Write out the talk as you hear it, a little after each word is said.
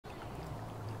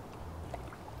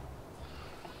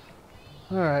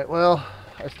All right, well,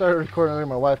 I started recording earlier.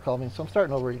 My wife called me, so I'm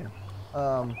starting over again.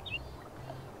 Um,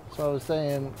 so I was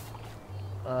saying,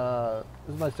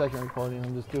 this is my second recording.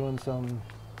 I'm just doing some.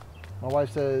 My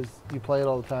wife says you play it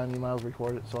all the time. You might as well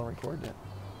record it, so I'm recording it.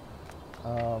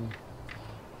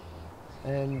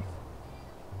 And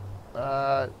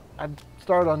I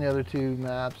started on the other two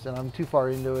maps, and I'm too far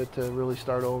into it to really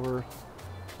start over.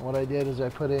 And what I did is I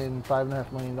put in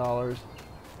 $5.5 million.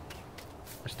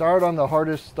 I started on the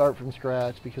hardest start from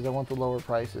scratch because I want the lower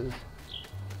prices.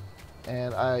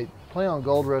 And I play on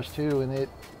Gold Rush too, and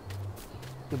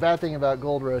the bad thing about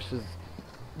Gold Rush is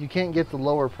you can't get the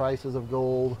lower prices of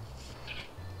gold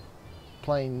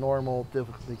playing normal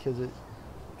difficulty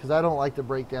because I don't like the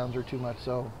breakdowns or too much.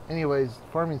 So anyways,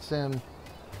 Farming Sim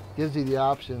gives you the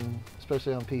option,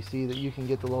 especially on PC, that you can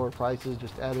get the lower prices,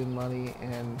 just add in money,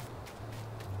 and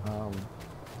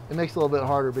it makes it a little bit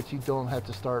harder, but you don't have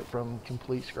to start from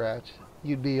complete scratch.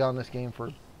 You'd be on this game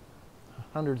for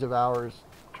hundreds of hours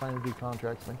trying to do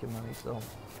contracts, making money. So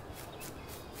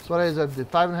what I did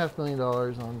 $5.5 million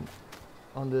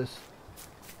on this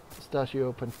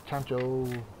Pistachio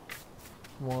Panchancho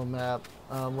one map.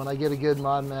 When I get a good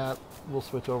mod map, we'll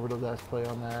switch over to Let's Play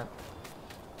on that.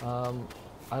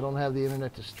 I don't have the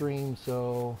internet to stream,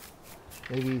 so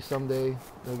maybe someday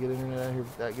they'll get internet out here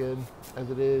that good. As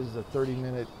it is, a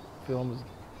 30-minute film is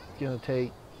going to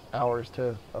take hours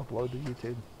to upload to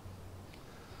YouTube.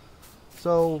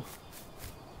 So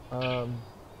I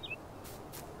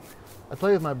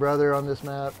play with my brother on this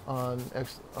map on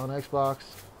Xbox,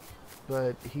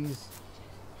 but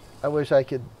I wish I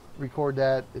could record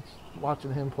that. It's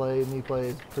watching him play, me play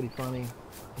is pretty funny.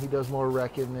 He does more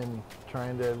wrecking and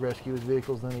trying to rescue his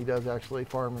vehicles than he does actually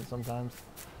farming sometimes,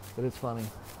 but it's funny.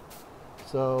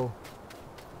 So,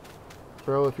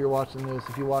 bro, if you're watching this,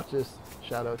 if you watch this,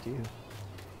 shout out to you.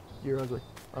 You're ugly.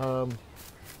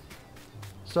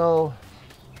 So,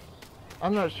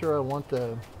 I'm not sure I want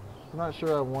the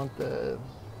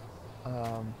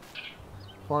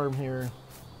farm here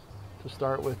to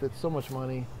start with. It's so much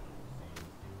money,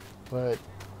 but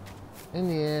in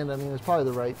the end, I mean, it's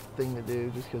probably the right thing to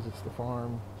do just because it's the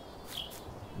farm.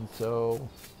 And so,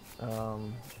 I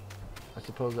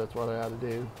suppose that's what I ought to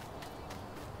do.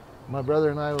 My brother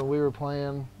and I, when we were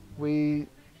playing,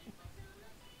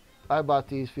 I bought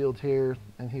these fields here,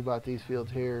 and he bought these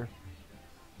fields here.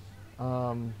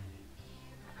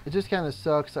 It just kind of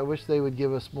sucks. I wish they would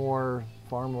give us more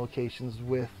farm locations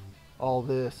with all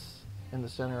this in the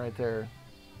center right there.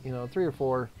 You know, 3 or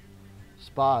 4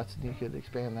 spots, and you could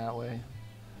expand that way,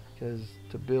 because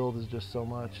to build is just so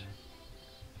much.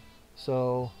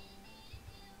 So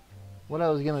what I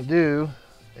was gonna do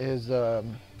is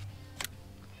kind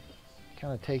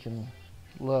of take a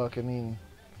look. I mean,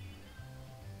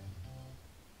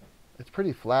 it's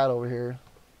pretty flat over here,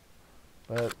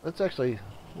 but we'll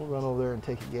run over there and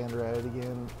take a gander at it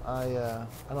again. I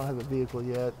don't have a vehicle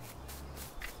yet.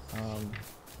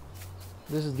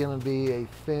 This is gonna be a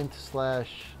Fendt /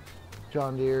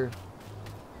 John Deere.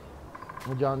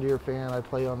 I'm a John Deere fan. I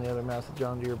play on the other massive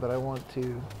John Deere, but I want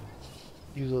to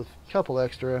use a couple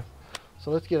extra. So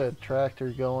let's get a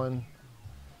tractor going.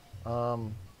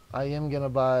 I am gonna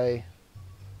buy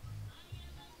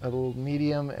a little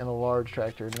medium and a large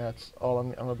tractor, and that's all.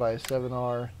 I'm gonna buy a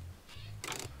 7R.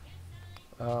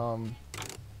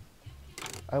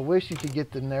 I wish you could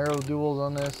get the narrow duals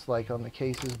on this, like on the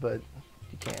cases, but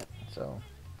you can't. So,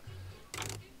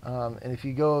 and if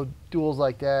you go duals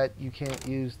like that, you can't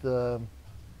use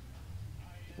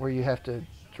where you have to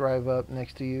drive up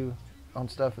next to you on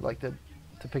stuff like to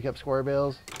pick up square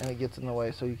bales, and it gets in the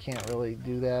way, so you can't really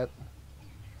do that.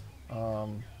 I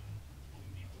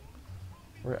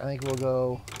think we're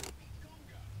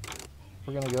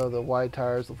gonna go the wide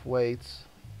tires with weights.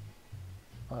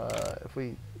 If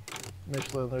we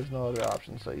Michelin, there's no other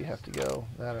option, so you have to go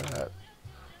that or that.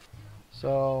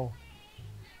 So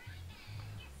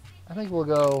I think we'll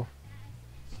go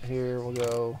here. We'll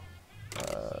go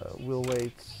wheel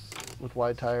weights with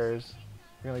wide tires.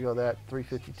 We're gonna go that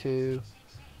 352.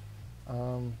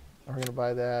 We're gonna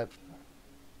buy that.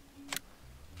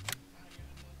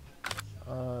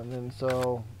 And then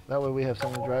so that way we have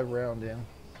something to drive around in.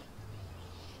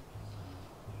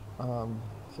 So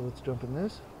let's jump in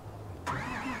this.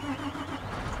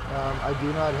 I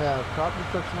do not have crop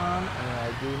destruction on, and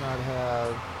I do not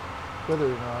have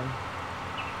withering on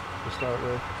to start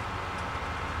with.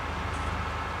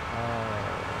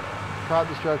 Crop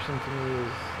destruction to me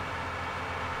is,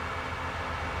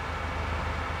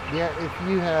 yeah, if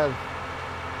you have,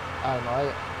 I don't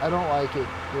know, I don't like it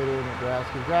withering the grass,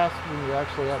 because grass, when you're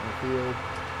actually out in the field,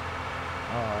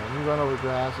 and you run over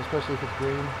grass, especially if it's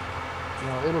green, You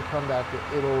know, it'll come back,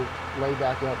 it'll lay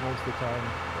back up most of the time.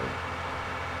 But,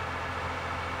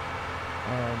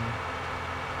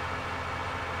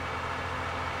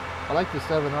 I like the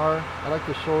 7R. I like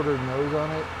the shorter nose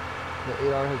on it. The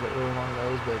 8R has a really long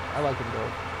nose, but I like them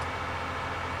both.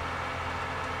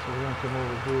 So we're gonna come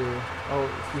over here. Oh,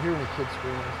 if you hear any kids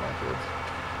screaming, it's not kids.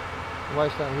 My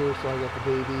wife's not here, so I got the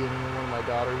baby and then one of my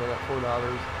daughters. I got 4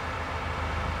 daughters.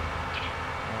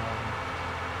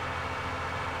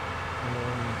 And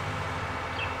then,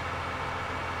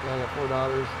 yeah, I got 4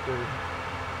 daughters. They're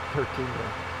 13 to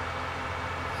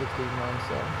 16 months,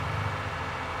 so.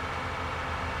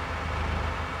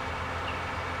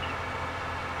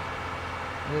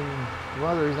 And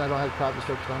one of the reasons I don't have crop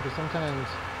destruction on, because sometimes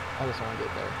I just want to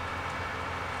get there.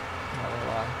 I'm not gonna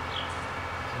lie.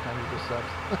 Sometimes it just sucks.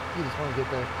 You just want to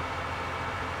get there.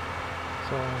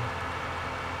 So,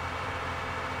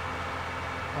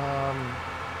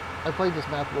 I played this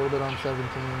map a little bit on 17.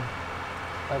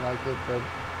 I liked it, but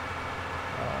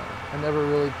I never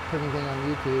really put anything on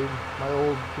YouTube. My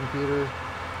old computer,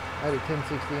 I had a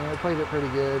 1060, and I played it pretty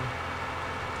good.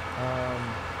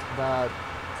 About,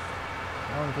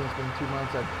 I don't think it's been 2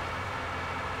 months, I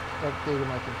updated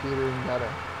my computer and got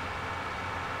a,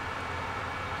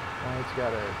 it's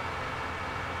got a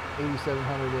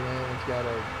 8700 in it, it's got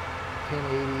a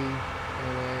 1080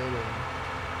 in it,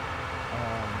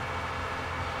 and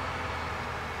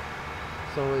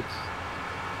so it's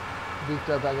beefed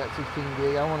up. I got 16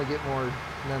 gig. I want to get more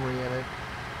memory in it.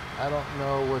 I don't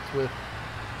know what's with,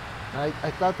 I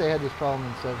thought they had this problem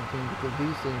in 17, but the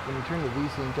VSync, when you turn the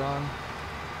VSync on,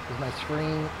 because my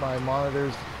screen, my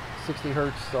monitor's 60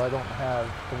 hertz, so I don't have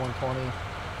the 120.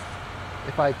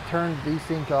 If I turn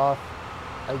VSync off,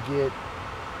 I get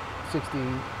 60,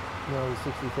 you know,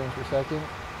 60 frames per second,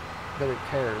 but it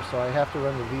tears. So I have to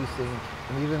run the VSync,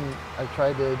 and even I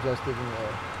tried to adjust it in the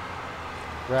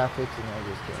graphics, and I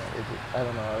just can't. I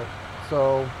don't know.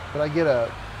 So, but I get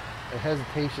a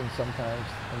hesitation sometimes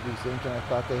in VSync, and I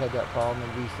thought they had that problem in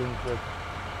VSync with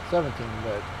 17,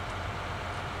 but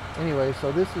anyway,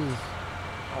 so this is,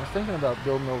 I was thinking about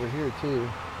building over here too.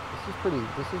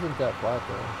 This isn't that flat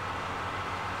though.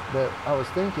 But I was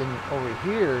thinking over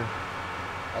here,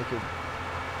 I could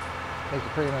make a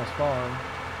pretty nice farm.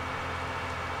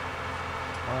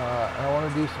 And I want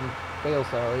to do some bale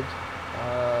silage.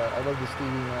 I love the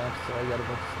Stevie maps, so I got a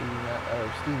bunch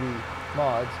of Stevie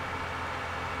mods.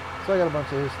 So I got a bunch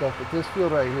of his stuff, but this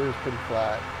field right here is pretty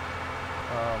flat.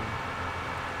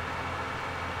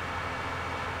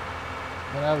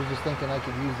 And I was just thinking I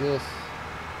could use this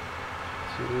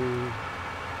to,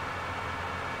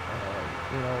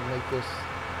 you know, make this,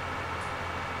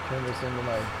 turn this into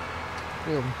my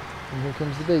field. And here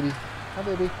comes the baby. Hi,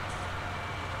 baby.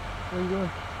 What are you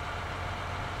doing?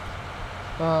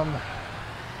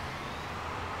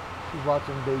 She's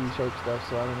watching Baby Shark stuff,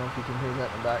 so I don't know if you can hear that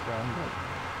in the background, but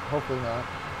hopefully not.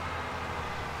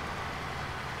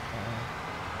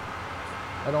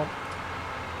 I don't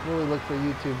really look for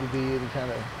YouTube to be any kind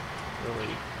of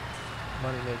really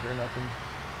money maker or nothing.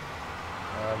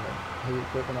 I'm a heavy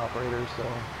equipment operator, so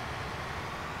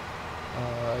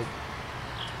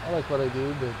I like what I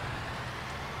do, but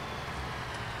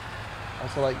I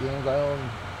also like games.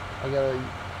 I got a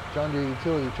John Deere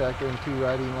utility tractor and 2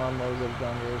 riding lawnmowers at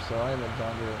John Deere, so I am a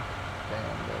John Deere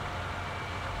fan. But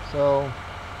so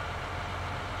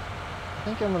I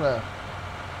think we're gonna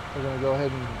go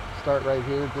ahead and start right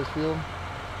here at this field.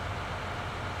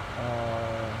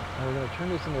 And we're going to turn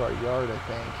this into our yard, I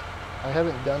think. I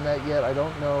haven't done that yet. I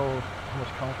don't know how much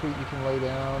concrete you can lay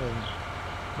down and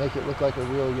make it look like a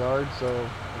real yard, so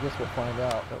I guess we'll find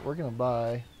out. But we're going to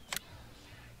buy,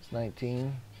 it's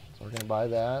 19, so we're going to buy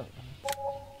that.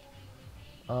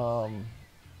 And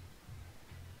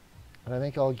I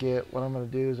think I'll get, what I'm going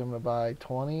to do is I'm going to buy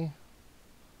 20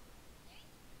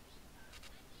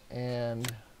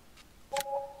 and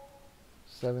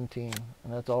 17,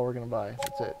 and that's all we're going to buy.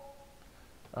 That's it.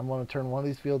 I'm going to turn one of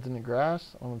these fields into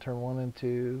grass. I'm going to turn one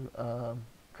into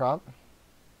crop.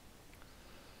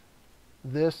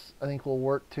 This I think will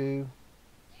work too.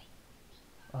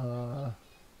 And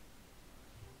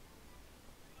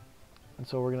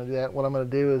so we're going to do that. What I'm going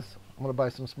to do is I'm going to buy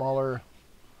some smaller.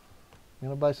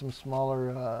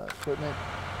 Equipment.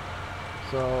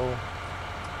 So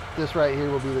this right here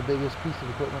will be the biggest piece of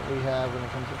equipment we have when it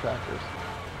comes to tractors.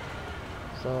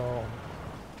 So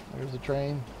there's the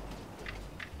train.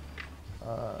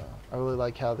 I really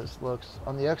like how this looks.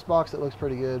 On the Xbox it looks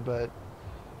pretty good, but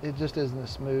it just isn't as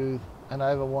smooth. And I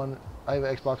have an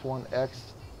Xbox One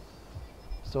X,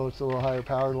 so it's a little higher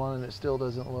powered one, and it still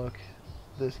doesn't look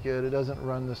this good. It doesn't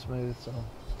run this smooth. So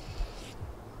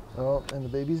Oh, and the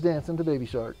baby's dancing to Baby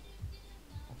Shark.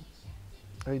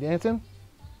 Are you dancing?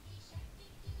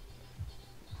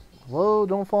 Whoa,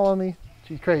 don't fall on me.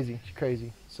 She's crazy. She's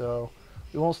crazy. So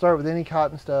we won't start with any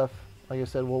cotton stuff. Like I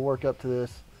said, we'll work up to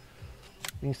this.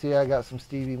 You can see I got some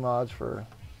Stevie mods for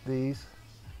these.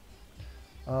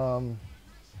 I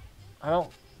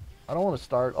don't want to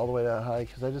start all the way that high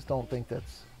because I just don't think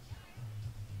that's,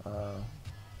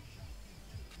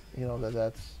 you know,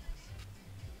 that's.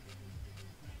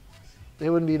 It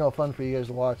wouldn't be no fun for you guys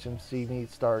to watch and see me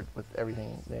start with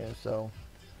everything there. So,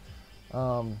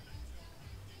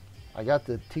 I got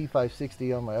the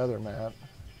T560 on my other map.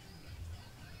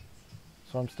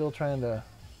 So I'm still trying to,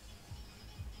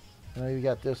 you know, we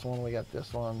got this one, we got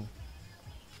this one.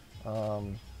 I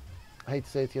hate to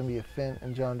say it's going to be a Fendt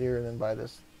and John Deere and then buy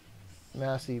this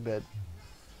Massey, but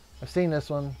I've seen this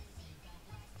one.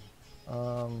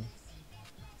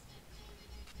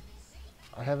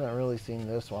 I haven't really seen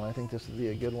this one. I think this would be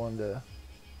a good one to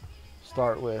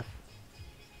start with.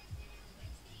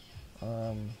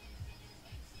 I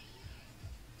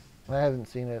haven't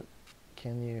seen it.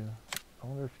 Can you? I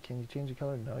wonder if can you change the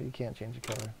color? No, you can't change the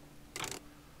color.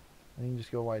 And you can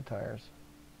just go wide tires.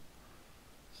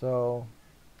 So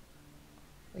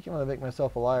I think I'm gonna make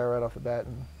myself a liar right off the bat,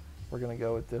 and we're gonna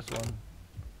go with this one.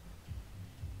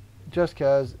 Just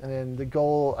cause, and then the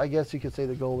goal, I guess you could say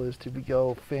the goal is to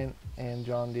go Fendt and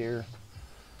John Deere.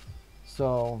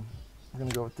 So we're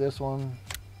gonna go with this one.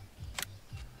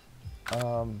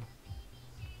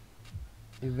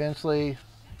 Eventually,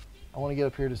 I want to get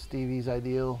up here to Stevie's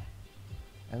Ideal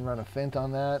and run a Fendt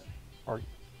on that, or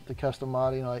the custom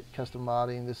modding, like custom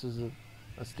modding. This is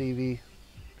a Stevie.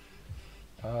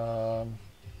 So,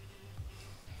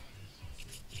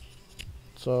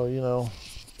 you know,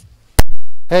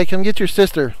 hey, come get your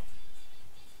sister.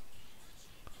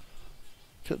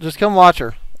 Just come watch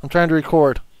her. I'm trying to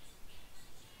record.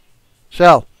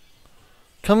 Shell,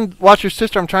 come watch your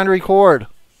sister. I'm trying to record.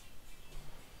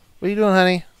 What are you doing,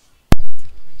 honey?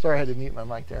 Sorry, I had to mute my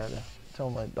mic there. I had to tell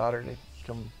my daughter to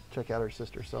come check out her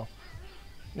sister. So,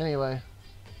 anyway,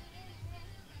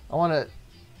 I want to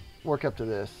work up to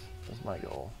this. That's my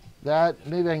goal. That,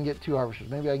 maybe I can get 2 harvesters.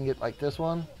 Maybe I can get like this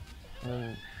one and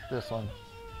then this one.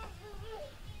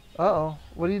 Uh-oh.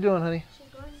 What are you doing, honey? She's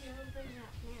going to open that now.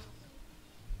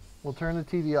 We'll turn the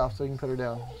TV off so you can put her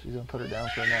down. She's going to put her down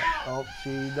for a nap. Oh,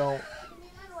 she don't.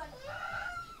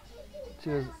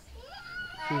 She's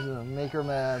going to make her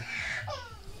mad.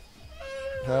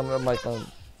 I'm going to mic my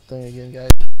thing again,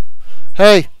 guys.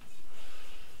 Hey!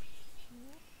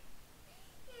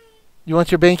 You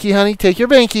want your banky, honey? Take your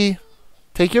banky.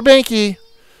 Take your banky.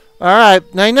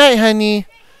 Alright. Night-night, honey.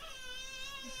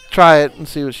 Try it and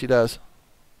see what she does.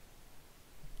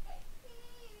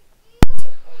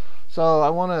 So I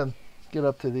want to get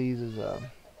up to these as a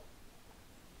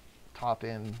top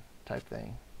end type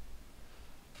thing.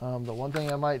 The one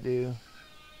thing I might do,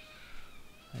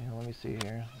 hang on, let me see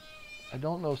here. I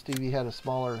don't know if Stevie had a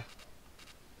smaller,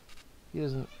 he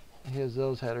has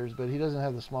those headers, but he doesn't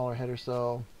have the smaller header,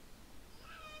 so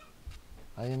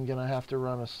I am going to have to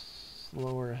run a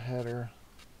slower header.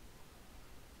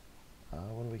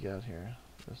 What do we got here?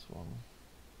 This one.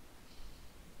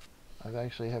 I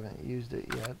actually haven't used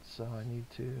it yet, so I need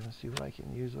to see what I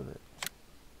can use with it.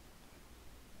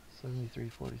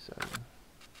 7347.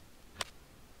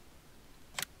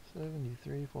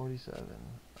 7347.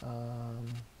 How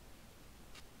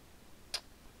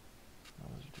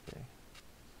much today?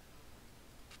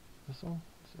 This one?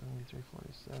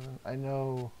 7347. I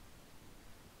know.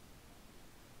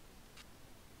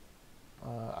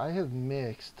 I have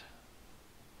mixed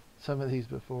some of these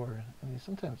before, and they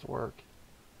sometimes work.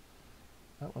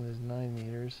 That one is 9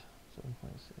 meters,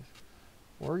 7.6.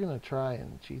 We're going to try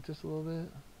and cheat this a little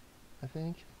bit, I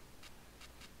think,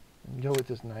 and go with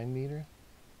this 9 meter.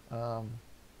 I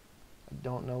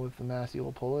don't know if the Massey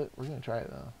will pull it. We're going to try it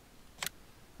though.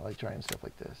 I like trying stuff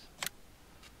like this.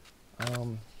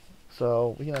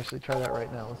 So we can actually try that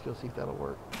right now. Let's go see if that'll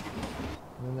work.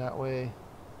 And then that way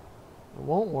it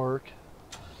won't work.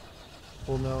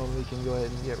 We'll know and we can go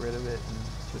ahead and get rid of it and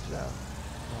switch it out.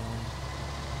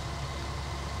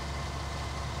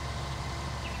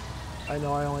 I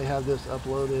know I only have this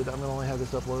uploaded. I'm going to only have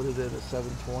this uploaded at a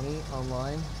 720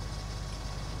 online.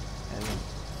 And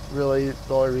really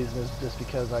the only reason is just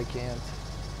because I can't.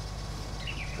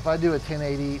 If I do a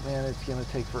 1080, man, it's going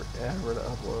to take forever to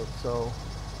upload. So,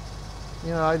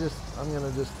 you know, I'm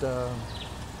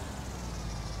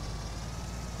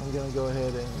going to go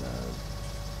ahead and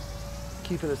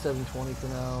keep it at 720 for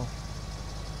now.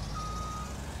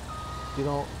 If you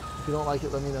don't like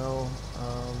it, let me know,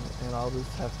 and I'll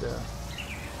just have to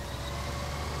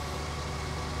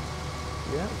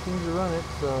Yeah, it seems to run it,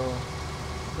 so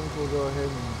I think we'll go ahead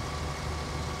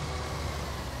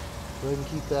and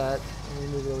keep that. Let me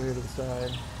move it over here to the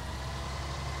side.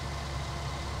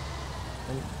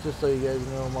 And just so you guys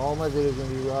know, all my videos are going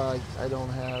to be raw. I don't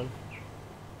have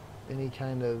any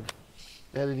kind of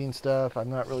editing stuff. I'm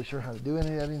not really sure how to do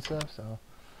any editing stuff, so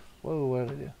whoa, what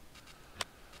did I do?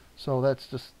 So that's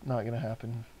just not going to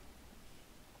happen.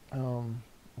 I'm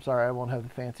sorry, I won't have the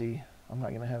fancy. I'm not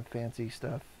going to have fancy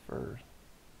stuff for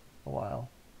a while.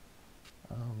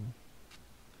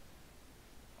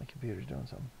 My computer's doing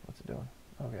something. What's it doing?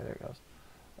 Okay, there it goes.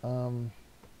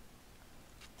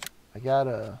 I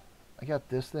got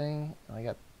this thing, and I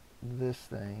got this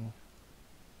thing.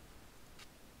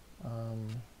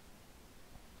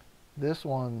 This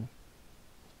one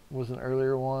was an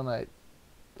earlier one.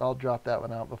 I'll drop that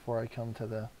one out before I come to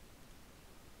the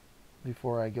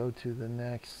before I go to the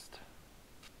next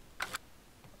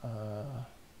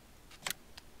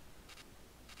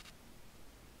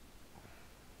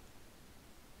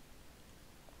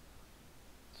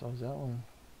so is that one?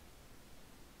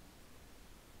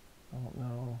 I don't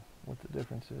know what the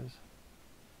difference is.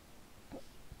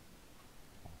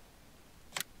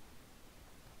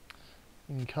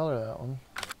 You can color that one.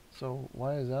 So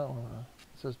why is that one?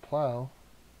 It says plow.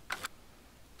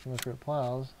 You look for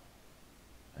plows,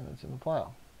 and it's in the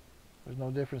plow. There's no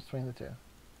difference between the two.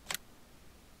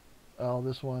 Oh,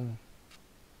 this one.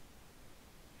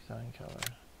 Design color.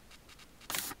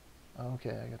 Okay,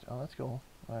 I got you. Oh, that's cool.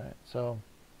 All right, so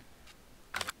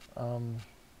we'll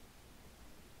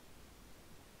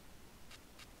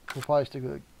probably stick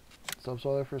with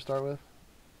subsoiler for a start with.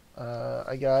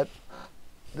 I got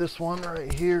this one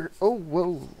right here. Oh,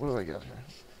 whoa! What do I got here?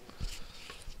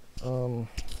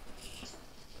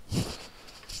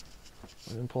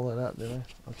 I didn't pull that out, did I?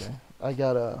 Okay. I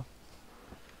got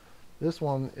this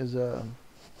one is a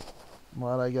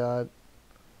mod I got.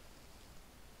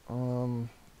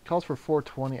 Calls for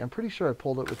 420. I'm pretty sure I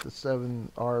pulled it with the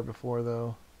 7R before,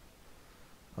 though.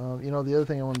 You know, the other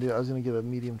thing I want to do, I was going to get a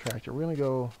medium tractor. We're going to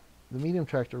go, the medium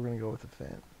tractor, we're going to go with the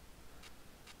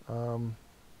Fendt.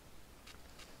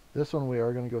 This one we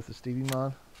are going to go with the Stevie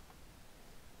mod.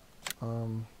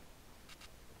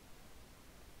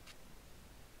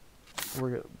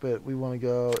 But we want to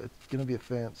go, it's going to be a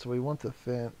Fendt, so we want the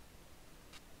Fendt.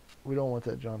 We don't want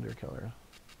that John Deere color.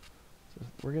 So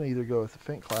we're going to either go with the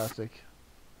Fendt Classic.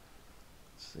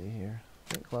 Let's see here.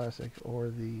 Fendt Classic or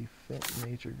the Fendt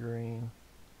Nature Green.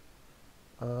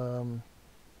 I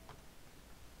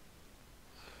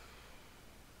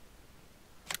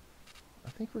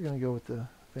think we're going to go with the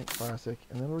Fendt Classic,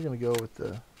 and then we're going to go with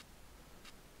the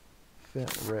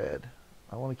Fendt Red.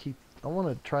 I want to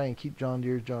try and keep John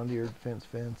Deere, Fendt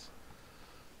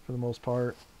for the most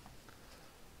part.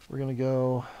 We're going to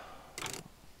go,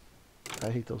 I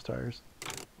hate those tires,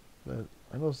 but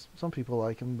I know some people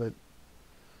like them, but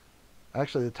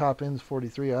actually the top end's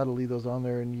 43. I ought to leave those on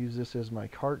there and use this as my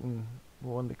carton,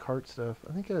 one to cart stuff.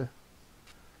 I think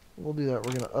we'll do that.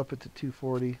 We're going to up it to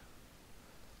 240.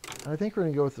 I think we're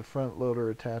going to go with the front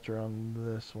loader attacher on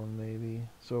this one, maybe.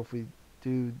 So if we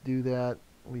do that,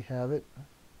 we have it.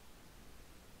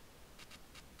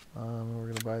 We're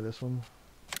going to buy this one.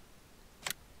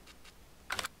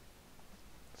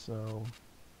 So,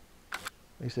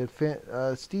 like I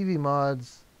said, Stevie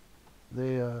mods,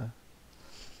 they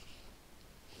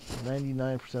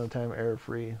 99% of the time error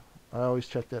free. I always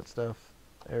check that stuff.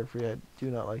 Error free. I do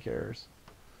not like errors.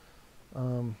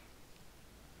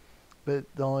 But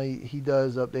he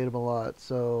does update them a lot,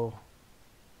 so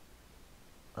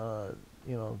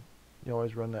you know, you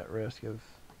always run that risk of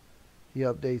he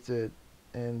updates it,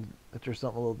 and if there's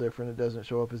something a little different, it doesn't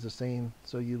show up as the same,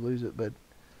 so you lose it. But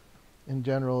in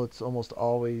general, it's almost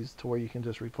always to where you can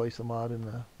just replace the mod in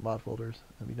the mod folders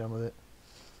and be done with it.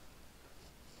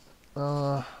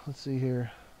 Let's see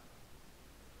here.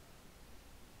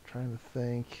 Trying to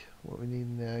think what we need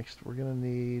next. We're gonna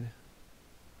need.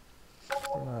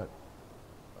 We're not.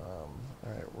 All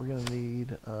right, we're gonna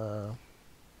need. I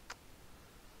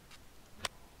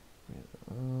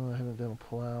haven't done a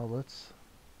plow. Let's.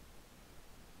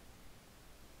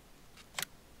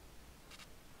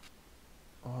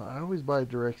 I always buy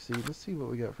direct seed. Let's see what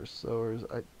we got for sowers.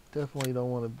 I definitely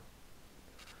don't want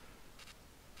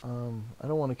to. I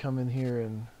don't want to come in here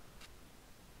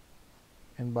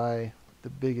and buy the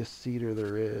biggest seeder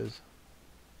there is.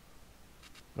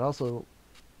 But I also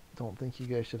don't think you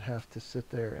guys should have to sit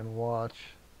there and watch.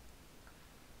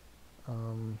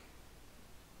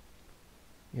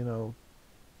 You know,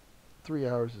 3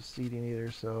 hours of seeding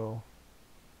either. So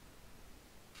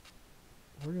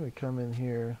we're gonna come in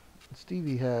here.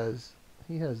 Stevie has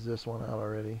this one out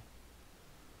already.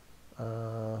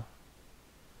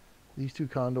 These two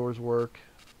condors work.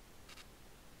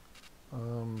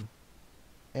 And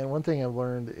one thing I've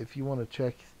learned, if you want to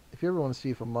check, if you ever want to see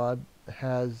if a mod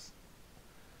has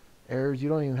errors, you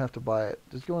don't even have to buy it.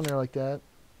 Just go in there like that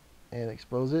and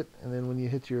expose it, and then when you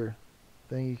hit your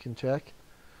thing, you can check.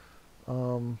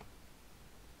 And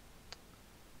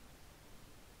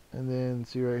then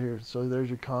see right here. So there's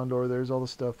your condor. There's all the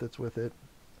stuff that's with it.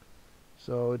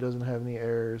 So it doesn't have any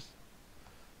errors.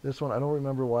 This one, I don't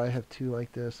remember why I have two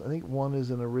like this. I think one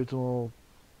is an original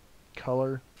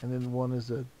color, and then one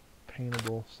is a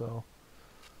paintable. So,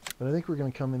 but I think we're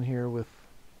going to come in here with.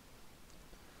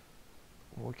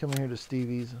 We're coming here to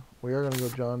Stevie's. We are going to go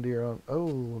John Deere on. Oh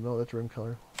no, that's rim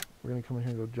color. We're going to come in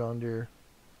here and go John Deere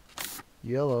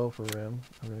yellow for rim.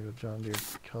 I'm going to go John Deere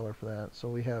color for that. So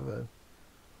we have a.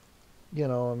 You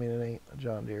know, I mean, it ain't a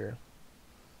John Deere.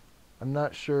 I'm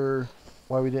not sure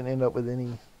why we didn't end up with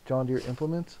any John Deere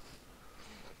implements.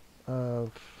 I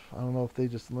don't know if they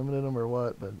just limited them or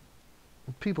what, but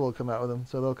people will come out with them,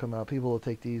 so they'll come out. People will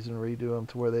take these and redo them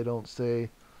to where they don't say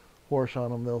Horsch on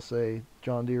them, they'll say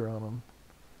John Deere on them.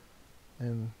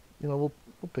 And, you know, we'll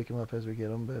pick them up as we get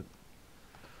them, but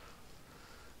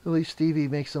at least Stevie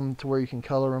makes them to where you can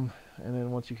color them, and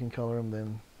then once you can color them,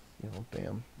 then, you know,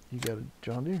 bam, you got a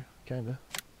John Deere, kinda.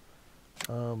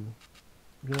 We're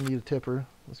gonna need a tipper.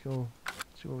 Let's go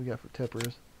see what we got for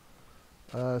tippers.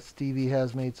 Stevie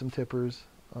has made some tippers.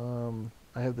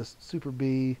 I have this Super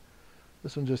B.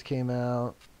 This one just came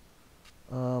out.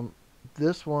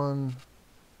 This one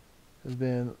has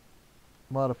been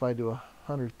modified to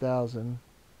 100,000.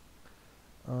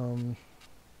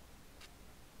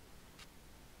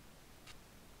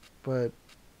 But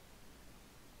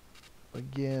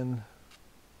again,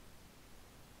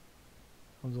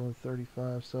 one's only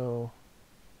 35, so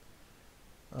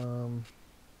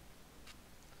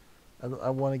I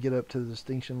want to get up to the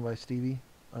Distinction by Stevie.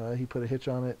 He put a hitch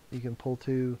on it. You can pull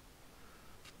two.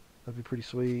 That'd be pretty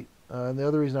sweet. And the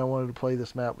other reason I wanted to play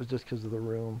this map was just because of the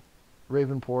room.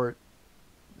 Ravenport,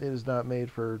 it is not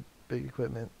made for big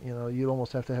equipment. You know, you'd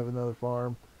almost have to have another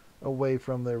farm away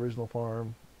from the original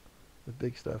farm with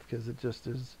big stuff, because it just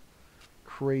is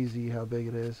crazy how big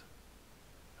it is.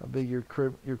 How big your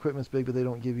equipment's big, but they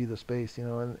don't give you the space, you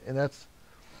know, and that's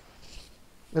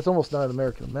almost not an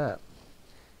American map,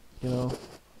 you know.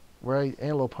 Where I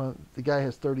antelope hunt, the guy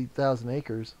has 30,000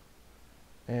 acres,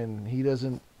 and he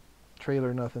doesn't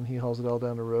trailer nothing. He hauls it all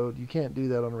down the road. You can't do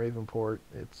that on Ravenport.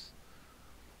 It's,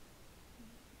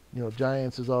 you know,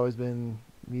 Giants has always been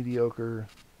mediocre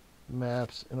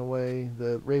maps in a way.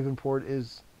 The Ravenport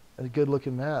is a good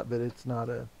looking map, but it's not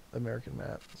a American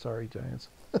map. Sorry, Giants.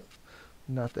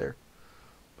 Not there.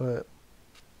 But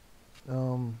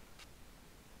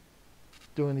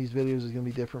doing these videos is going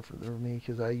to be different for me,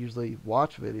 because I usually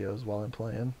watch videos while I'm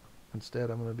playing. Instead,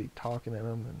 I'm going to be talking in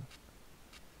them, and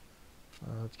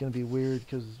it's going to be weird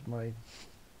because my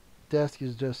desk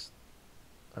is just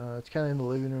it's kind of in the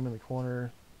living room in the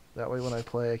corner. That way when I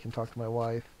play, I can talk to my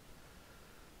wife.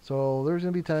 So there's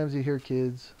going to be times you hear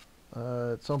kids.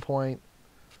 At some point,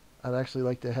 I'd actually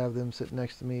like to have them sit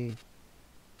next to me,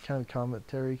 kind of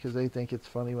commentary, because they think it's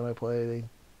funny when I play. They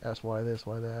ask why this,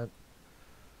 why that.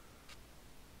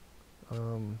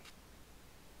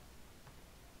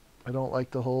 I don't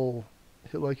like the whole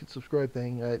hit like and subscribe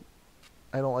thing.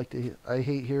 I don't like to. I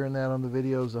hate hearing that on the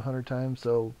videos 100 times.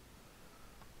 So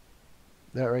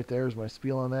that right there is my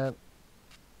spiel on that.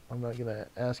 I'm not gonna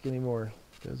ask anymore,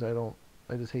 because I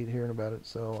just hate hearing about it.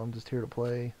 So I'm just here to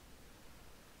play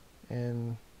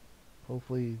and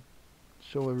hopefully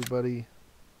show everybody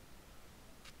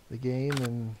the game.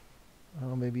 And I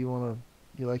don't know, maybe you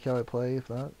like how I play. If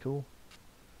not, cool.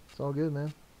 It's all good,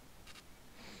 man.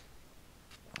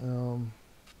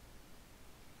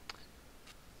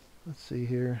 Let's see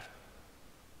here.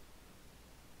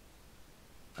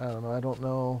 I don't know. I don't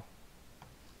know. Like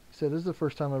I said, this is the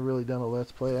first time I've really done a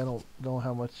Let's Play. I don't know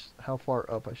how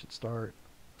far up I should start.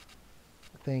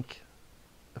 I think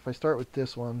if I start with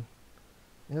this one,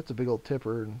 and that's a big old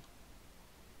tipper, and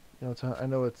you know, I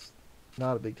know it's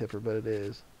not a big tipper, but it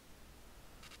is.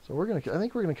 So I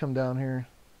think we're gonna come down here.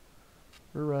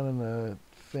 We're running a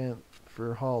Fendt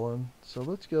for hauling, so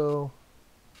let's go.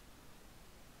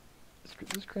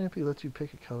 This Crampy lets you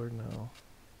pick a color now.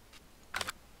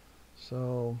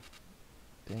 So,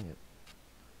 dang it.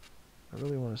 I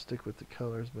really want to stick with the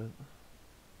colors, but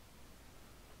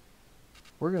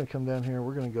we're going to come down here.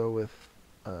 We're going to go with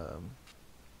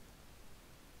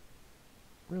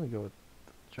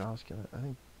Joskin. I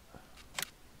think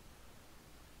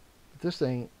this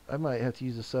thing, I might have to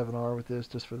use a 7R with this,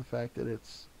 just for the fact that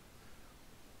it's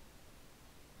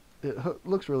it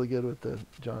looks really good with the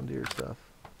John Deere stuff.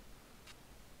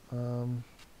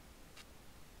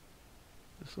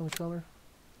 This one color.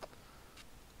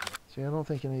 See, I don't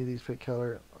think any of these pick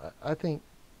color. I think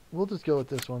we'll just go with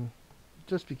this one,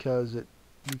 just because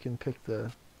you can pick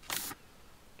the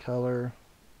color,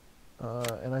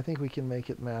 and I think we can make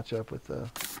it match up with the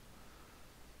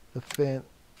Fendt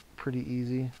pretty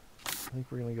easy. I think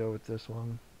we're gonna go with this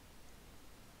one.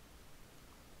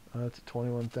 It's at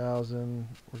 21,000.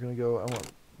 We're gonna go. I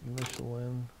want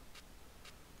Michelin.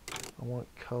 I want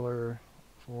color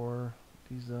for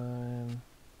design.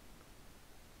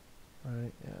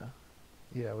 Right?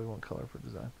 Yeah, we want color for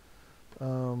design.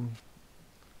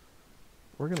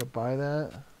 We're gonna buy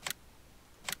that.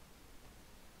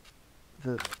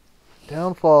 The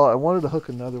downfall, I wanted to hook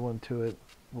another one to it.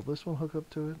 Will this one hook up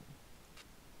to it?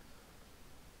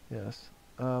 Yes.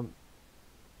 On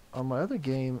my other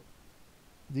game,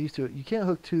 these two, you can't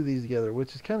hook two of these together,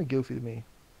 which is kind of goofy to me.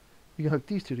 You can hook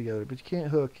these two together, but you can't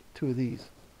hook two of these.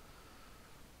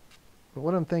 But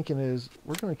what I'm thinking is,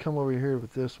 we're going to come over here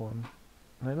with this one.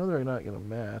 And I know they're not going to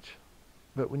match,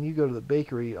 but when you go to the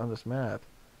bakery on this map,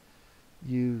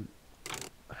 you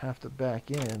have to back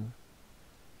in.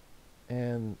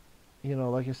 And, you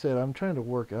know, like I said, I'm trying to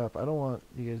work up. I don't want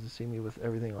you guys to see me with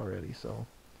everything already, so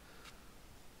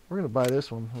we're going to buy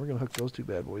this one. We're going to hook those two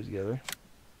bad boys together.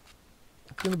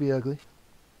 It's going to be ugly.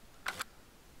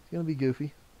 It's going to be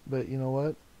goofy, but you know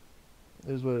what?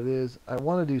 It is what it is. I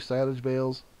want to do silage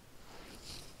bales,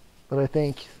 but I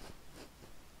think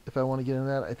if I want to get in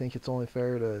that, I think it's only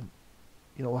fair to,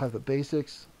 you know, we'll have the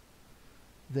basics.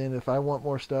 Then if I want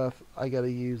more stuff, I got to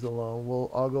use the loan.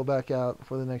 I'll go back out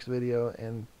for the next video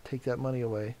and take that money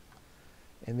away,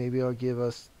 and maybe I'll give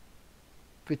us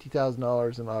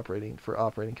 $50,000 in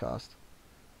operating cost,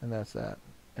 and that's that.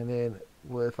 And then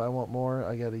if I want more,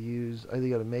 I got to either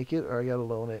got to make it or I got to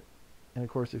loan it. And of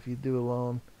course, if you do a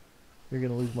loan, you're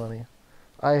going to lose money.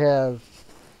 I have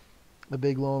a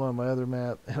big loan on my other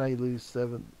map, and I lose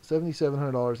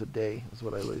 $7,700 a day is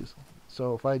what I lose.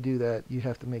 So if I do that, you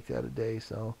have to make that a day.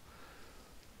 So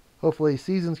hopefully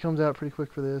Seasons comes out pretty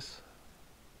quick for this.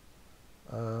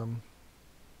 I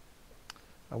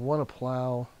want to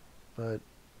plow, but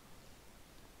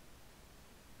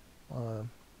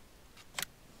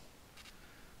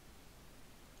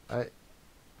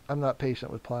I'm not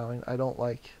patient with plowing. I don't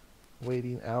like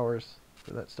waiting hours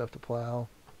for that stuff to plow.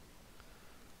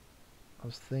 I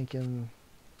was thinking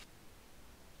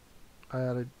I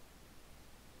ought to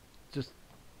just,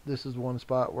 this is one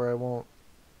spot where I won't,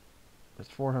 it's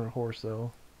 400 horse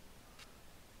though.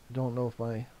 I don't know if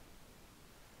my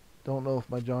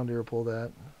John Deere will pull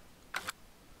that.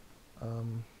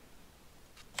 I'm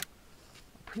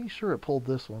pretty sure it pulled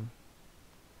this one,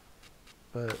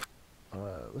 but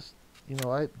let's, you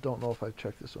know, I don't know if I've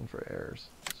checked this one for errors,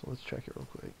 so let's check it real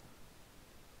quick.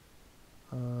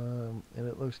 And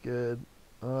it looks good.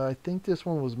 I think this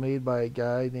one was made by a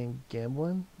guy named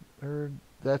Gamblin, or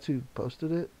that's who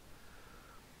posted it.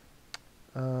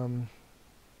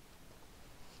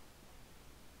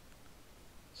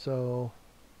 So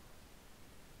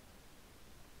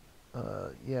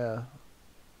yeah,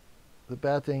 the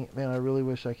bad thing, man, I really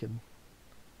wish I could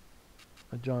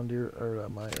a John Deere, or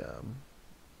my hang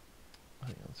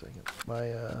on a second, my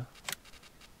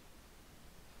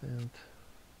Fendt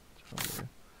John Deere.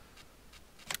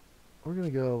 We're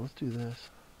gonna go, let's do this.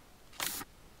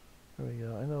 There we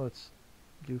go. I know it's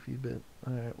goofy, but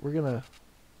alright, we're gonna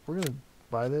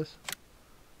buy this,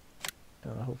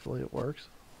 and hopefully it works.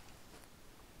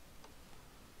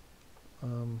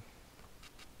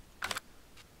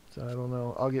 So I don't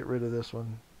know, I'll get rid of this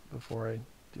one before I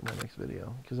do my next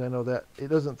video, because I know that it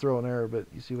doesn't throw an error, but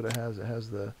you see what it has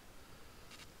the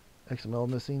XML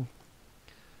missing.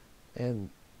 And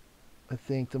I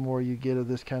think the more you get of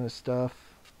this kind of stuff,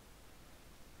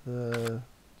 you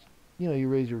know, you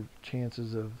raise your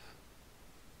chances of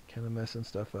kind of messing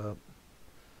stuff up.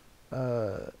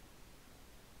 The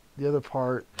other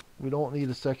part, we don't need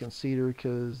a second seeder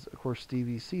because of course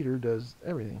Stevie's seeder does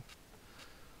everything,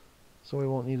 so we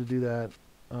won't need to do that.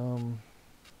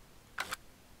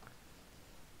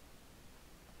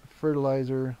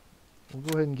 Fertilizer, we'll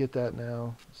go ahead and get that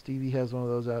now. Stevie has one of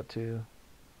those out too.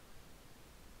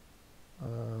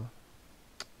 I'm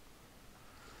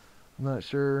not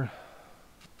sure,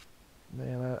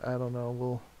 man. I don't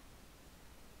know.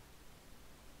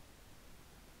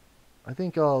 I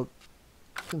think I'll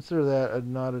consider that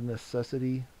not a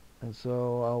necessity, and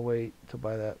so I'll wait to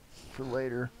buy that for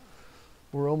later.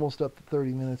 We're almost up to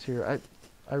 30 minutes here.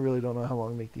 I really don't know how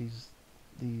long to make these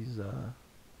you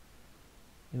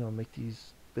know, make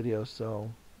these videos,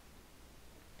 so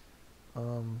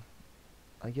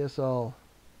I guess I'll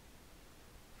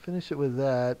finish it with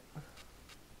that.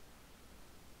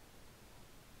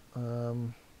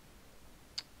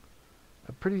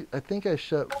 I think I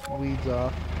shut weeds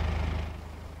off.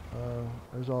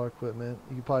 There's all our equipment.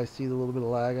 You can probably see the little bit of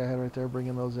lag I had right there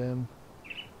bringing those in.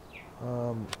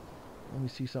 Let me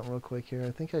see something real quick here.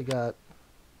 I think I got,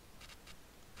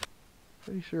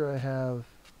 pretty sure I have,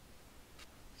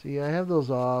 see, I have those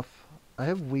off. I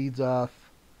have weeds off.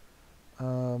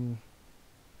 You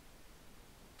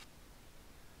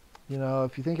know,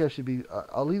 if you think I should be,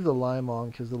 I'll leave the lime on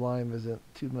because the lime isn't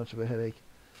too much of a headache.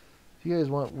 If you guys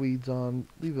want weeds on,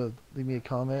 leave me a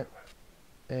comment,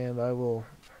 and I will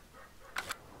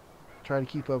try to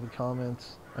keep up with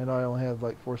comments. I know I only have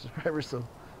like 4 subscribers, so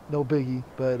no biggie,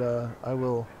 but I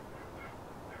will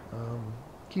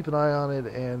keep an eye on it,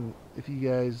 and if you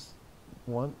guys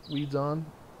want weeds on,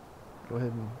 go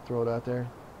ahead and throw it out there,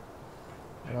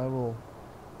 and I will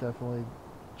definitely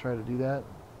try to do that.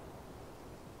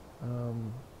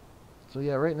 So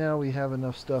yeah, right now we have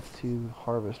enough stuff to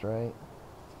harvest, right?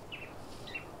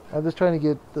 I'm just trying to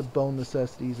get the bone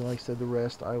necessities, and like I said, the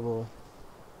rest I will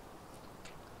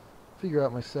figure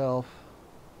out myself.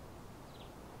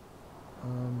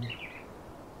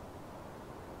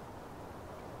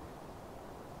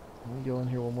 Let me go in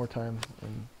here one more time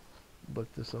and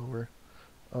look this over.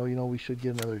 Oh, you know, we should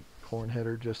get another corn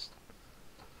header just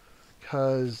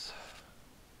because,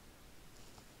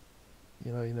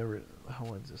 you know, you never, how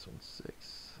one's this one?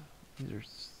 6. These are,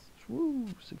 woo,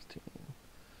 16.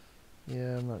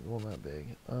 Yeah, I'm not going that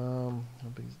big. How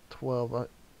big is 12?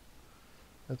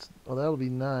 That's, well, that'll be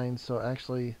 9. So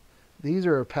actually, these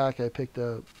are a pack I picked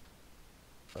up,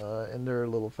 and they're a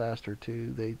little faster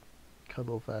too. They cut a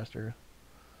little faster.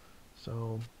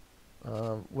 So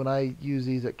when I use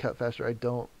these that cut faster, I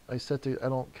don't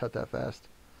cut that fast.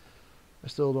 I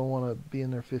still don't want to be in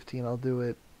there 15. I'll do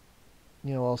it,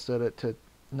 you know, I'll set it to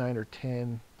 9 or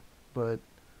 10, but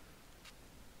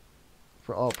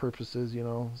for all purposes, you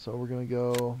know. So we're gonna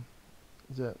go,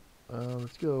 is that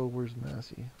let's go, where's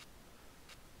Massey?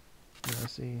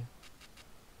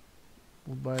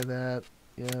 We'll buy that.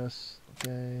 Yes.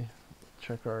 Okay,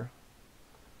 check our,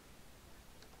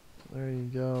 there you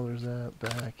go, there's that.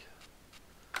 Back.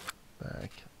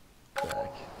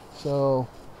 So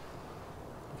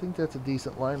I think that's a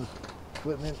decent line of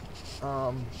equipment.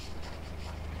 I'm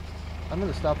going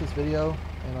to stop this video,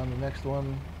 and on the next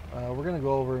one we're going to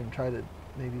go over and try to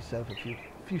maybe set up a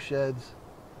few sheds,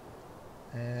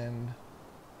 and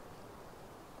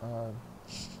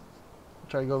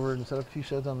try to go over and set up a few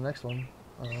sheds on the next one.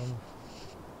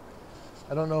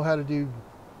 I don't know how to do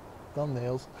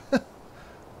thumbnails,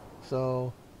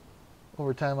 so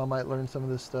over time I might learn some of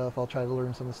this stuff. I'll try to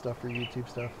learn some of the stuff for YouTube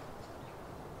stuff.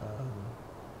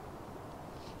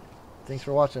 Thanks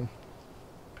for watching.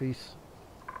 Peace.